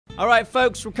All right,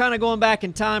 folks, we're kind of going back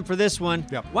in time for this one.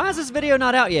 Yep. Why is this video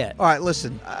not out yet? All right,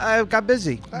 listen. I got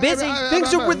busy. Busy?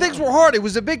 Things were hard. It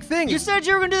was a big thing. You said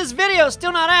you were gonna do this video,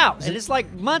 still not out, and it's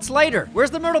like months later.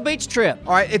 Where's the Myrtle Beach trip?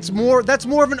 All right, it's more. That's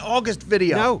more of an August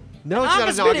video. No, it's not an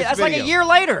August video. That's like a year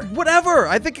later. Whatever.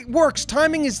 I think it works.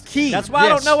 Timing is key. That's why I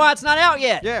don't know why it's not out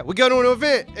yet. Yeah, we go to an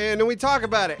event and then we talk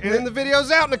about it, and then the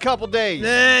video's out in a couple days.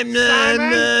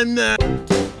 Nah.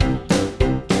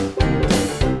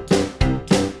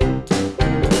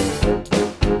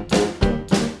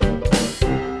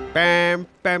 Bam,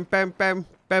 bam, bam, bam.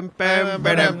 Bam, bam,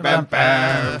 bam, bam,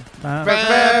 bam. I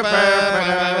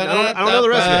don't know the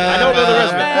rest of it. I don't know the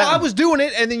rest of it. Well, I was doing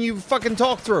it, and then you fucking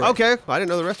talked through it. Okay, I didn't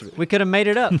know the rest of it. We could have made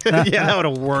it up. Yeah, that would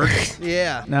have worked.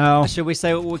 Yeah. No. Should we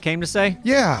say what we came to say?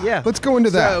 Yeah. Yeah. Let's go into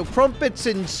that. So, crumpets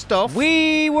and stuff.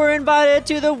 We were invited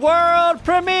to the world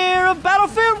premiere of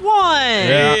Battlefield 1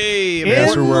 Hey,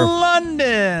 Yes, in we were.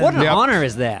 London. What an Yep. honor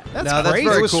is that? That's crazy.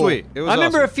 very It was cool. sweet. It was I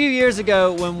remember awesome. a few years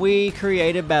ago when we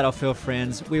created Battlefield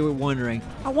Friends, we were wondering,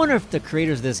 I wonder if the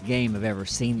creators of this game have ever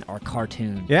seen our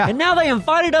cartoon. Yeah. And now they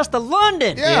invited us to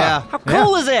London. Yeah. How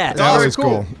cool is that? That very was cool.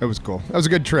 cool. It was cool. That was a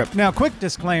good trip. Now, quick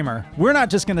disclaimer. We're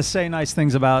not just going to say nice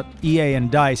things about EA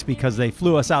and DICE because they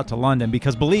flew us out to London,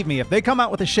 because believe me, if they come out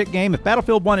with a shit game, if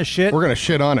Battlefield 1 is shit, We're gonna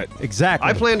shit on it. exactly.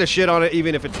 I plan to shit on it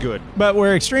even if it's good. But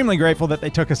we're extremely grateful that they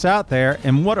took us out there,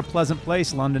 and what a pleasant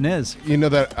place London is. You know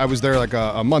that I was there like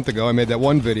a month ago. I made that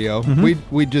one video.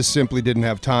 We just simply didn't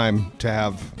have time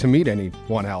to meet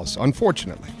anyone else.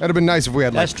 Unfortunately, that'd have been nice if we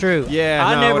had. That's like, true. Yeah,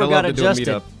 I no, I never would've got loved to do a adjusted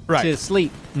meetup. Right. to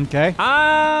sleep. Okay.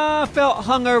 I felt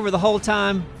hungover the whole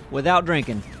time without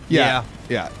drinking. Yeah.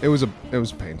 It was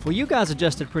painful. Well, you guys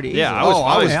adjusted pretty easily. Yeah,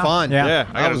 I was yeah. fun. Yeah. Yeah,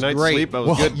 I got a was night's great. sleep. I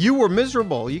was good. You were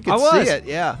miserable. You could I was. see it.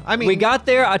 Yeah. I mean, We got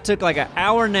there. I took like an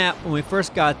hour nap when we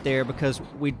first got there because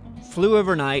we flew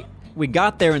overnight. We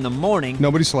got there in the morning.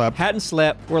 Nobody slept. Hadn't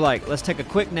slept. We're like, let's take a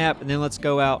quick nap and then let's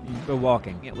go out and go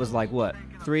walking. It was like what?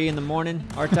 3 in the morning,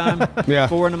 our time? Yeah.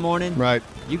 4 in the morning? Right.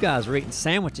 You guys were eating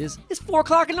sandwiches. It's 4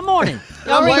 o'clock in the morning.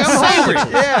 Y'all I'm were eating hungry.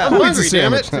 sandwiches. Yeah. I'm Who eats a hungry, damn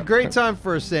sandwich? it. It's a great time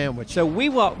for a sandwich. So we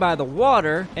walked by the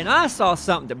water, and I saw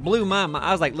something that blew my mind.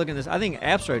 I was like looking at this. I think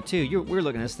Abstro too. We were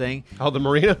looking at this thing. Oh, the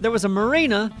marina? There was a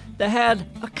marina that had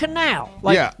a canal.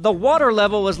 Like Yeah. the water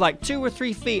level was like 2 or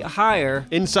 3 feet higher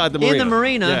Inside the marina. in the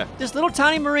marina. Yeah. This little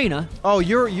tiny marina. Oh,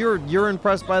 you're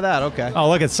impressed by that? Okay. Oh,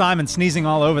 look at Simon sneezing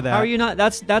all over that. How are you not?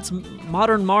 That's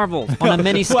modern marvels on a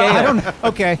mini scale. Well, I don't.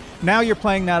 Okay, now you're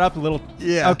playing that up a little.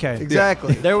 Yeah. Okay.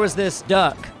 Exactly. There was this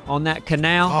duck on that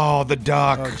canal. Oh, the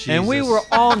duck. And we were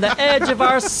on the edge of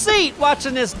our seat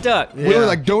watching this duck. We were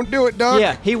like, "Don't do it, duck."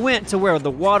 Yeah, he went to where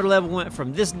the water level went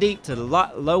from this deep to the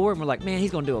lot lower, and we're like, man,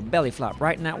 he's gonna do a belly flop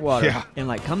right in that water. Yeah. And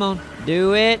like, come on,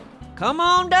 do it. Come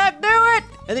on, duck, do it.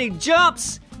 And then he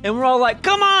jumps, and we're all like,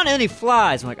 come on, and then he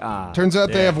flies. I'm like, ah. Turns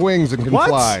out they have wings and can What?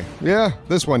 fly. Yeah,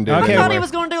 this one did. Okay, I thought wait. he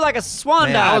was gonna do like a swan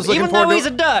Man, I dive, was looking even though forward to he's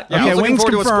a duck. Yeah, I Okay, was looking wings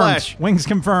forward to a confirmed. splash. Wings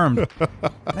confirmed.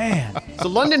 Man. So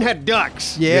London had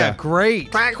ducks. Yeah.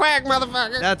 Great. Quack, quack,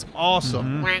 motherfucker. That's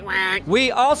awesome. Quack, quack.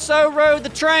 We also rode the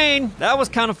train. That was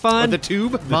kind of fun. The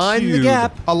tube. Mind the tube.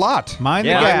 gap. A lot. Mind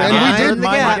Yeah. the gap. And we Mind did. the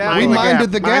gap. We Mind the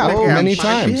minded the gap Mind the gap. many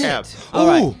Mind the times. gap. All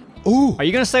right. Ooh. Are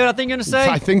you gonna say what I think you're gonna say?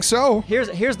 I think so.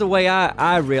 Here's the way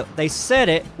I real. They said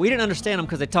it. We didn't understand them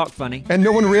because they talked funny. And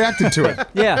no one reacted to it.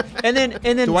 Yeah, and then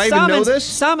Do I even know this?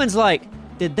 Simon's like,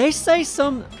 did they say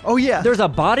some? Oh yeah. There's a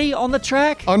body on the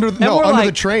track. Under the- And no, we're under like-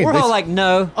 the train. We're They all s- like,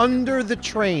 no. Under the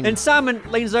train. And Simon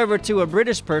leans over to a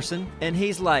British person, and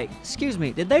he's like, excuse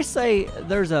me, did they say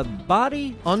there's a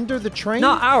body? Under the train.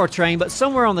 Not our train, but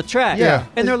somewhere on the track. Yeah.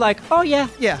 And they're like, oh yeah.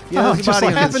 Yeah. Oh, Yeah. There's a just body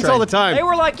like on this Happens train. all the time. They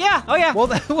were like, yeah, oh yeah. Well,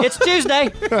 that- it's Tuesday.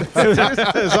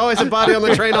 There's always a body on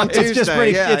the train on Tuesday. It's just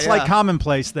pretty. Yeah, it's like yeah.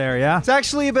 commonplace there, yeah. It's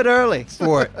actually a bit early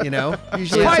for it, you know.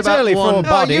 Usually Quite it's about early for a one.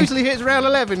 body. Usually hits around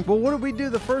 11. Well, what did we do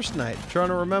the first night? Trying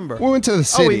to remember. We went to the Oh,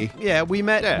 city. we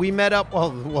met. Yeah. We met up.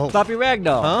 Well. Floppy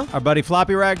Ragdoll. Huh? Our buddy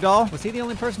Floppy Ragdoll. Was he the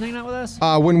only person hanging out with us?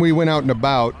 When we went out and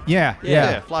about, Yeah.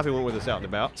 Yeah. Floppy went with us out and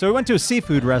about. So we went to a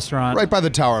seafood restaurant. right by the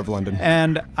Tower of London.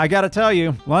 And I got to tell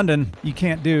you, London, you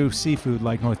can't do seafood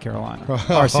like North Carolina.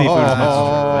 Our seafood is not.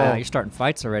 Wow, you're starting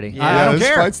fights already. I don't this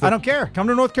care. fight's the- I don't care. Come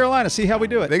to North Carolina, see how we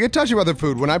do it. They get touchy about the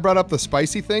food. When I brought up the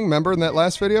spicy thing, remember in that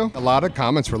last video? A lot of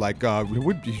comments were like,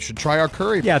 you should try our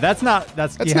curry. Yeah, that's not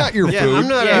That's not your Yeah, food. I'm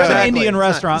not. You have an Exactly. Indian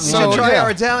restaurant. You in should London. try yeah.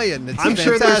 our Italian. It's I'm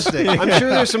sure fantastic.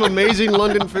 there's some amazing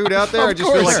London food out there. I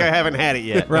just feel course. like I haven't had it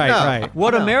yet. Right, No. right.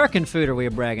 What American food are we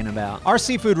bragging about? Our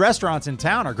seafood restaurants in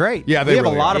town are great. Yeah, they we have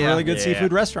really a lot are. of really good Yeah.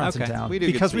 seafood restaurants Okay. in town We do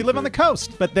good because we live on the seafood.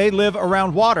 coast, but they live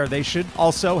around water. They should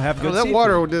also have good Oh, that seafood.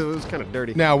 water was kind of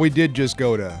dirty. Now, we did just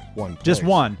go to one place. Just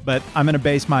one, but I'm going to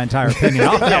base my entire opinion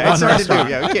off that Yeah, one it's hard to do. restaurant.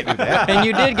 Yeah, we can't do that. And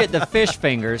you did get the fish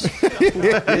fingers.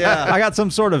 I got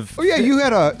some sort of Oh, yeah, you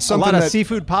had a a something lot of that...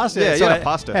 seafood pasta. Yeah, so yeah, I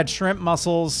pasta. had shrimp,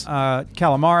 mussels,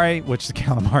 calamari, which the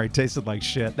calamari tasted like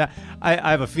shit. That I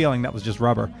have a feeling that was just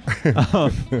rubber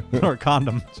or a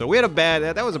condom. So we had a bad.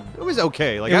 It was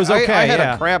okay. Like It was I okay, had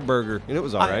yeah. a crab burger and it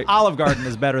was all right. Olive Garden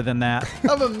is better than that.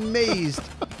 I'm amazed.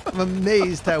 I'm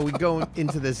amazed how we go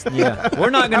into this. Yeah, we're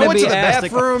not I going to went be to the asked.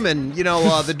 bathroom and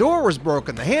the door was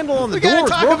broken. The handle on the We gotta door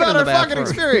was talk broken about in the our fucking bathroom.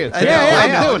 experience. I know, Yeah, I'm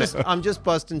yeah. doing it. I'm just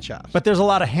busting chops. But there's a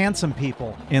lot of handsome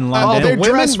people in Oh, London. they women,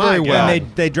 dress my very God. well.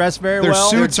 and they dress very Their well.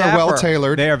 suits They're are well dapper.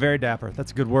 tailored. They are very dapper.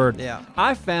 That's a good word. yeah.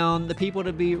 I found the people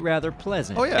to be rather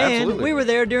pleasant. Oh, yeah, and absolutely. we were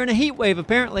there during a heat wave,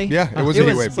 apparently. Yeah, it was it a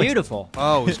heat was wave. beautiful.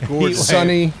 Oh, it's gorgeous.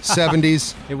 Sunny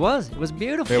 70s. It was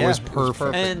beautiful. It was it was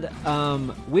perfect. And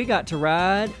we got to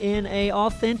ride in a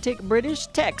authentic British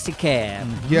taxi cab.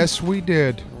 Yes, we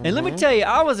did. And let me tell you,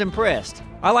 I was impressed.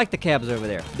 I like the cabs over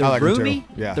there. They're I like 'em too. roomy.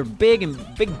 Yeah. They're big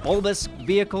bulbous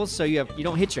vehicles, so you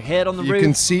don't hit your head on the You roof.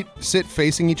 can sit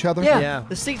facing each other. Yeah. Yeah.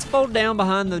 The seats fold down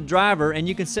behind the driver, and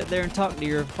you can sit there and talk to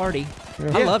your party.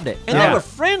 I Yeah. loved it. And Yeah. they were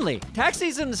friendly.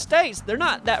 Taxis in the States, they're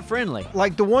not that friendly.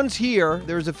 Like the ones here,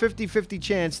 there's a 50-50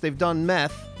 chance they've done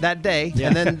meth that day, Yeah.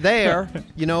 and then there,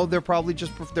 they're probably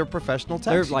just they're professional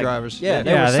They're taxi like, drivers. Yeah,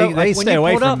 Yeah, were they- so, they like, when stay you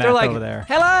away pulled from up, they're meth like, over there.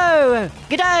 hello,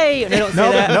 good day. They don't say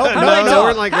No, that. no, How do no, they they talk?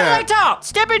 weren't like How do that. they talk?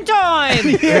 Step in time.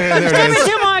 there it Step is.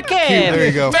 into my cab. There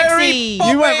you go. Taxi.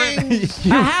 You went.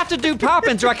 I have to do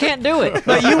Poppins or I can't do it.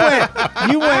 But you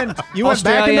went back into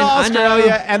Australian, I know.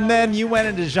 Australia, and then you went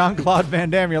into Jean-Claude Van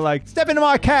Damme. You're like, step into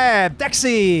my cab,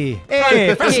 taxi.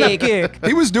 Hey, first kick. kick.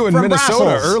 He was doing From Minnesota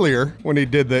Brussels. earlier when he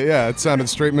did that. Yeah, it sounded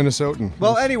straight Minnesotan.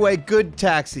 Well, anyway, good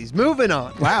taxis. Moving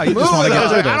on. Wow, you just Moving wanna get on.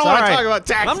 through this. I don't All want to right. talk about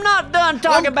taxes. I'm not done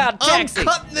talking about taxi. I'm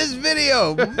cutting this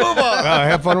video. Move on.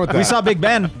 Have fun with that. We saw Big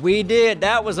Ben. We did.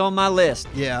 That was on my list.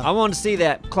 Yeah. I wanted to see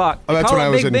that clock. Oh, They that's call when it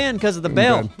I was Big in- Ben because of the in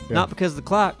bell, bed, yeah. not because of the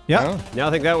clock. Yep. Oh. Yeah,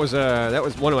 I think that was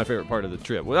one of my favorite part of the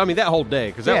trip. Well, I mean that whole day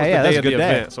because that Yeah, was yeah, the that's day a of the good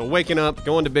day. event. So waking up,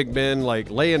 going to Big Ben, like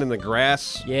laying in the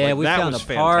grass. Yeah, like, we that found was a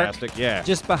park fantastic. Yeah,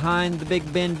 just behind the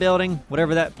Big Ben building,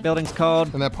 whatever that building's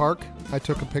called. In that park, I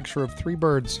took a picture of 3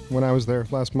 birds when I was there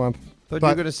last month. Thought you But-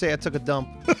 were going to say I took a dump.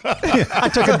 I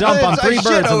took a dump on 3 I shit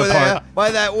birds in over the there park.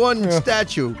 by that one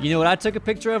statue. You know what I took a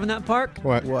picture of in that park?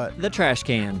 What? What? The trash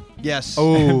can. Yes.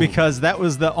 Oh, Because that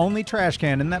was the only trash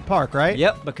can in that park, right?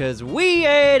 Yep, because we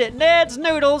ate at Ned's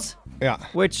Noodles, yeah.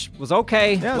 which was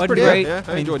okay. Yeah, it was Wasn't pretty great. yeah.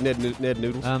 I enjoyed Ned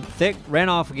Noodles. Thick ran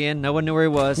off again. No one knew where he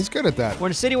was. He's good at that. We're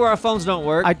in a city where our phones don't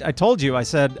work. I told you. I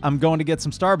said I'm going to get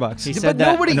some Starbucks. He Yeah, said but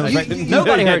that. nobody, and it was you, right- you-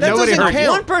 Nobody heard that you. doesn't Nobody heard you. count.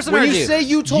 One person when heard you you. say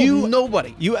you told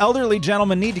nobody. You elderly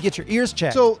gentlemen need to get your ears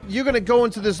checked. So you're gonna go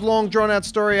into this long, drawn-out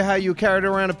story of how you carried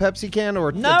around a Pepsi can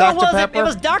or no, a it Dr. wasn't. Pepper? It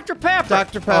was Dr. Pepper.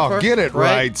 Dr. Pepper. Oh, get it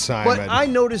right, Simon. But I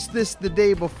noticed this the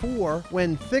day before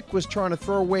when Thick was trying to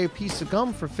throw away a piece of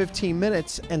gum for 15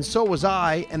 minutes, and so was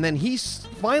I. And then he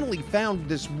finally found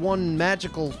this one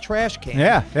magical trash can.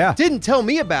 Yeah, yeah. Didn't tell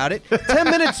me about it. 10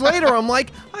 minutes later, I'm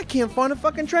like, I can't find a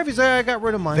fucking trash. He's like, I got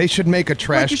rid of mine. They should make a Like,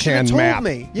 trash you should've can told map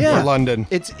me. Yeah. for London.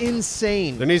 It's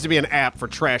insane. There needs to be an app for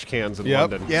trash cans in Yep.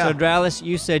 London. Yeah. So, Dralis,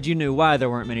 you said you knew why there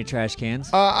weren't many trash cans.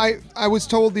 I was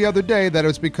told the other day that it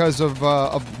was because of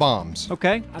bombs.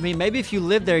 Okay. I mean, maybe if you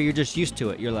live there, you're just used to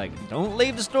it. You're like, don't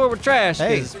leave the store with trash.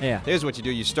 'cause- yeah. Here's what you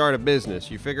do: you start a business.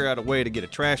 You figure out a way to get a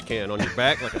trash can on your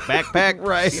back, like a backpack,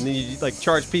 Right. And then you like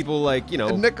charge people like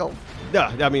A nickel.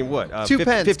 I mean what? 2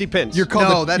 pence. 50 pence. You're called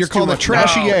No, a, that's you're too called a much.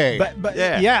 trashier. But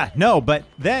Yeah. but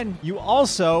then you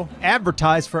also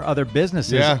advertise for other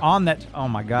businesses Yeah. on that. Oh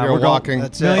my God, You're we're going- walking.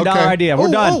 That's it. $1 million Okay. idea. We're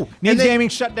Oh, done. oh, Neebs and then- Gaming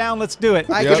shut down. Let's do it.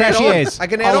 I Yep. can add on. Trashiers. I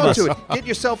can All add of on us. to it. Get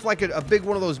yourself like a big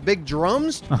one of those big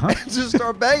drums Uh-huh. and just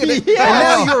start banging it.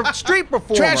 Yeah. And now you're a street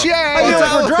performer. Trashier! On Yeah,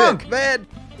 top we're of it, drunk. man.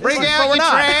 Bring It's out like, your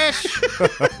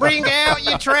trash. Bring out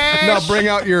your trash. No, bring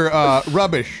out your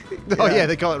rubbish. Oh yeah,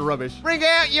 they call it rubbish. Bring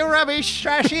out your rubbish,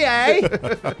 trashy, eh?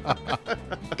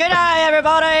 Good day,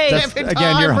 everybody. That's,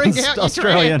 again, you're Bring out your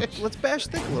Australian. Let's bash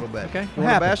Thick a little bit. Okay. You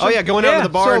wanna bash Oh him? yeah, going out to the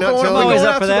bar So and not going, telling we're always going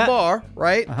up out for to that. the bar,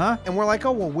 right? Uh-huh. And we're like,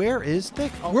 oh, well, where is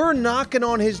Thick? We're knocking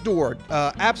on his door.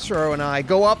 Absro and I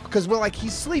go up because we're like,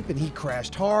 he's sleeping. He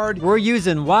crashed hard. We're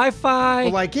using Wi-Fi.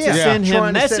 We're like, to yeah, send him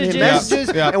trying to messages. send him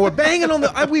messages. Yeah. And we're banging on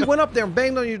the. We went up there and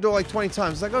banged on your door like 20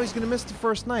 times. Like, oh, he's gonna miss the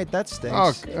first night. That stinks.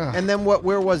 Oh, God. And then what?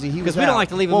 Where was he? He was Because we don't out. like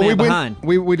to leave a Well, man behind.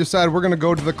 we decided we're going to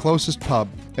go to the closest pub,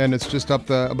 and it's just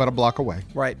about a block away.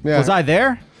 Right. Yeah. Was I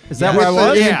there? Is that Yeah. where I With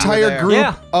was? The Yeah. entire There. group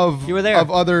Yeah. of You were there. of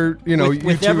other With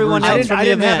YouTubers. everyone else. from I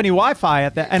the didn't have event. any Wi-Fi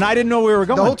at that, and I didn't know we were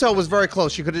going. The hotel was very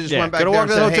close. You could have just went back Could have there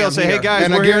walked to and the said, hotel and say, I'm "Hey here." guys,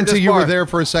 And I we're here at guarantee this you were bar." there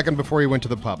for a second before you went to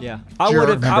the pub. Yeah. I Jerk. would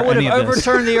have Remember any of this.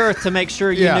 overturned the earth to make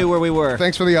sure you Yeah. knew where we were.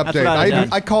 Thanks for the That's update. what I'd have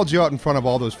done. I called you out in front of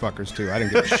all those fuckers too. I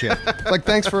didn't give a shit. Like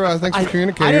thanks for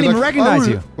communicating. I didn't even Like, recognize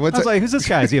oh, you. I What's was that? like, "Who's this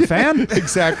guy? Is he a fan?"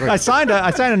 Exactly. I signed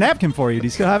a napkin for you. Do you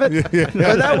still have it?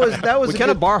 But that was We a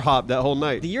kind of good- bar hopped that whole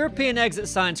night The European exit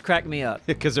signs crack me up.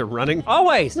 because they're running.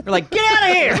 Always. They're like, get out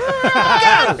of here.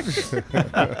 Go.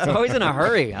 It's always in a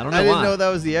hurry. I don't know I didn't why. know that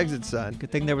was the exit sign.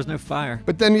 Good thing there was no fire.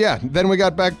 But then we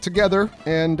got back together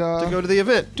and To go to the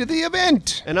event. to the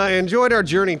event. And I enjoyed our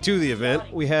journey to the event.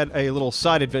 We had a little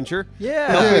side adventure.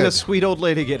 Yeah. Helping Yeah. a sweet old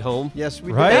lady get home. Yes,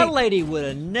 we Right. did. That lady would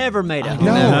have never made it home.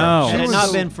 No. Had She it was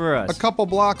not been for us. a couple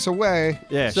blocks away.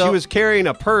 Yeah, So- she was carrying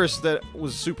a purse that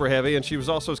was super heavy, and she was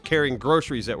also carrying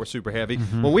groceries that were super heavy.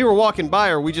 When we were walking by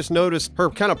her, we just noticed her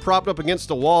kind of propped up against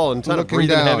the wall and kind of Looking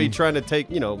breathing down. heavy, trying to take,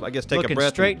 I guess take Looking a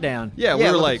breath. straight down. Yeah, Yeah, we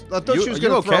were look- like, I thought she was "You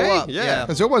gonna throw okay?" up. Yeah. Yeah.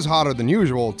 Because it was hotter than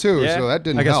usual too, Yeah. so that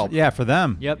didn't I guess. help. Yeah, for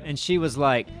them. Yep. And she was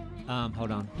like,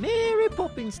 hold on. Mary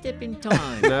Poppins stepping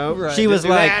time. No, Right. She was Do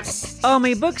like, that. oh,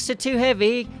 my books are too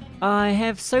heavy. I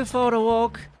have so far to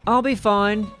walk. I'll be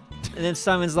fine. And then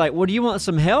Simon's like, well, do you want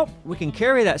some help? We can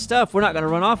carry that stuff. We're not going to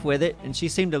run off with it. And she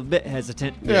seemed a bit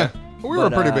hesitant. Yeah. We were a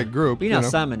But, pretty big group. You know how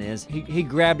Simon is. He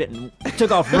grabbed it and took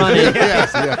off running.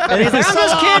 Yes, yeah. And he's like, I'm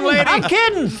just kidding. I'm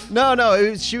kidding.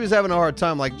 No, she was having a hard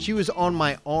time. Like, she was on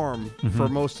my arm for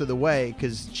most of the way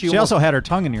because She also had her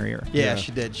tongue in your ear. Yeah,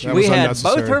 she did. She That We was had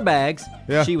unnecessary. both her bags.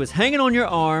 Yeah. She was hanging on your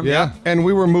arm. Yeah, and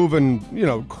we were moving,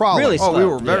 crawling. Really Oh, we slow.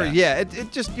 were very,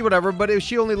 it just, whatever, but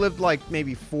she only lived like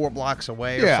maybe 4 blocks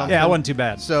away or Yeah. something. Yeah, it wasn't too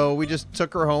bad. So we just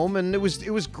took her home, and it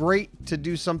was great to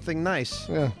do something nice.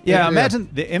 Yeah, imagine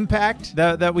the impact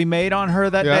that we made on her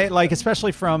that Yeah. day, like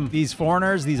especially from these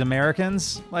foreigners, these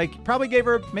Americans, like probably gave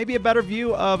her maybe a better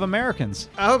view of Americans.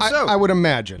 I hope so. I would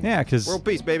imagine. Yeah, because World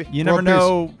peace, baby. you never World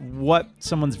know what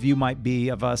someone's view might be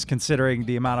of us, considering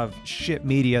the amount of shit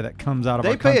media that comes out of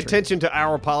They our pay country. attention to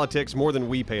our politics more than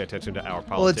we pay attention to our politics.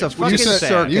 Well, it's a which fucking is You said, sad.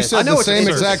 circus. you I said know the it's same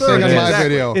a exact circus. thing in my Exactly.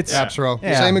 video, It's- Absro.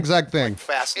 yeah. Same exact thing.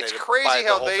 Fascinated. It's crazy by the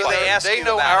how whole they thing. they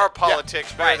know our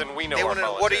politics better than we know They our wanna know,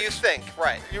 politics. what do you think?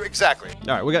 Right. Exactly.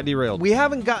 All right, we got derailed. We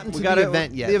haven't gotten to got the it-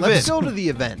 event yet. the Let's event. go to the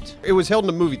event. It was held in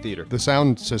a movie theater. The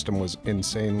sound system was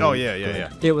insane. Oh, yeah.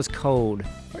 It was cold.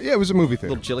 Yeah, it was a movie A theater.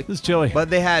 little chilly. This is chilly. But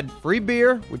they had free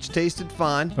beer, which tasted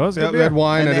fine. That was Yeah, good we beer. had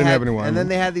wine. And I they didn't had- have any wine. And then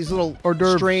they had these little Hors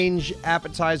d'oeuvres. strange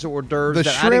appetizer hors d'oeuvres the that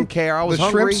shrimp. I didn't care. I was the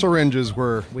hungry. shrimp syringes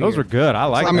were. Those were good. I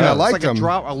like. I mean, I those. like- It's like them.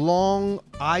 a long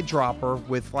eyedropper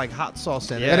with like hot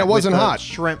sauce in it. And it with wasn't the hot.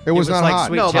 Shrimp. It was not like hot.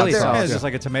 sweet No, but chili they're- sauce. Yeah, it's just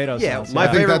like a tomato Yeah, sauce. my I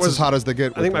think favorite that's was- as hot as they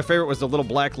get. I think my favorite was the little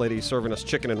black lady serving us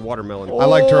chicken and watermelon. I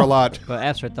liked her a lot. But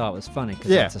Astro thought it was funny because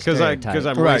Yeah, that's a because stereotype.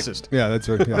 I'm Right. racist. Yeah, that's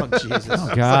it. Yeah. Oh, Jesus.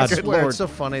 Oh, God. Good Lord. It's so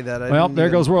funny that I Well, didn't there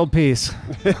even- goes world peace.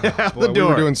 Boy, we door.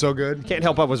 were doing so good. Can't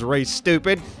help I was raised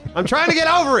stupid. I'm trying to get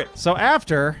over it. So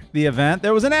after the event,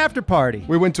 there was an after party.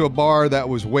 We went to a bar that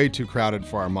was way too crowded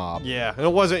for our mob. Yeah, and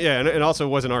it wasn't. Yeah, and it also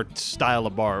wasn't our style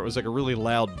of bar. It was like a really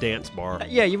loud dance bar.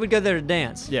 Yeah, you would go there to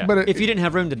dance. Yeah. But If you didn't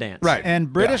have room to dance. Right.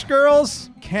 And British girls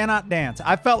cannot dance.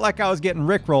 I felt like I was getting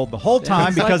rickrolled the whole time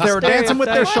it's because like they were dancing with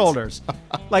their stereotype. shoulders.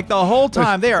 Like the whole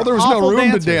time. They are Well, there was no awful room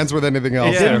dancers. to dance with anything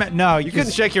else. It didn't ma- no, You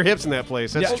couldn't shake your hips in that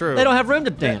place. That's Yeah. true. They don't have room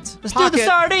to dance. Let's do Pocket- the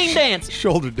sardine dance.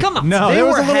 Shoulder dance. Come on. No, They there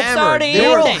was were a little hammered. sardine They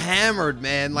were all dance. hammered,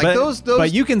 man. Like But, those.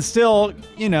 but you can still,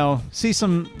 see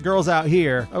some girls out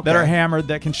here that Okay. are hammered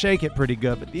that can shake it pretty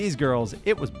good. But these girls,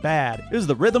 it was bad. It was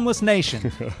the rhythmless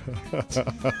nation.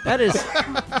 That is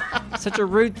such a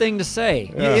rude thing to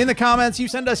say. In the comments, you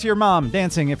send us your mom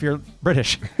dancing if you're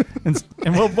British. and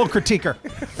we'll critique her.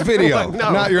 Video,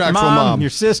 No. not your actual mom. your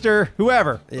sister,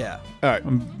 whoever. Yeah. All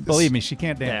right. Believe me, she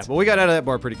can't Yeah, dance. but we got out of that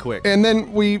bar pretty quick. And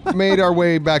then we made our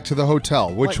way back to the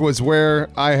hotel, which was where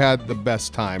I had the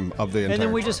best time of the entire And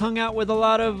then we trip. just hung out with a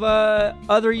lot of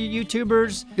other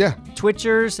YouTubers, Yeah.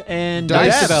 Twitchers, and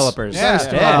Dice Dice developers.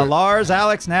 Yeah, Lars,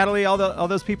 Alex, Natalie, all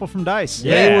those people from Dice.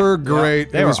 Yeah. They were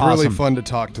great. They it were was really awesome. fun to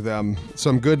talk to them.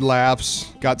 Some good laughs.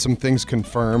 Got some things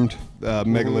confirmed.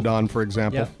 Megalodon, for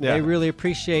example. Yep. Yeah. They really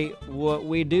appreciate what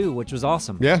we do, which was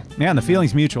awesome. Yeah. Yeah, and the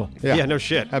feeling's mutual. Yeah, no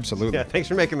shit. Absolutely. Yeah, thanks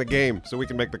for making the game so we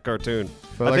can make the cartoon.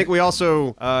 But I like- think we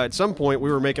also, at some point, we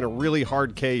were making a really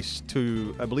hard case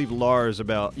to, I believe, Lars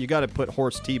about you got to put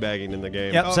horse teabagging in the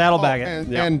game. Yep, saddlebag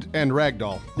it. And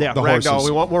Ragdoll. Yeah, the ragdoll. horses.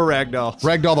 We want more ragdolls.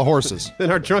 Ragdoll the horses. In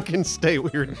our drunken state,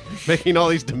 we were making all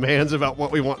these demands about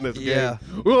what we want in this Yeah.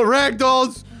 game. We want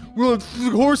ragdolls. We want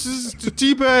horses to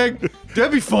teabag.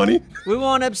 That'd be funny. We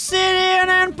want obsidian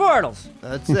and portals,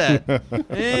 That's it.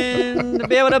 and to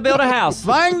be able to build a house.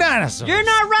 Flying dinosaurs. You're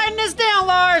not writing this down,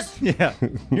 Lars. Yeah.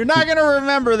 You're not going to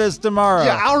remember this tomorrow.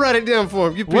 Yeah, I'll write it down for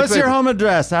him. You piece What's of your paper. home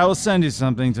address? I will send you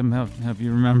something to help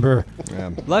you remember.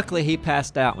 Yeah. Luckily, he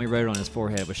passed out, and we wrote it on his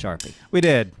forehead with Sharpie. We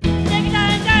did.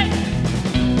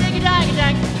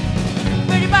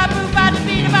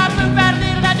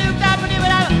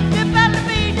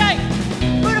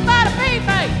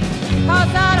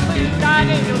 Cause out of food I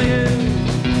gave you live.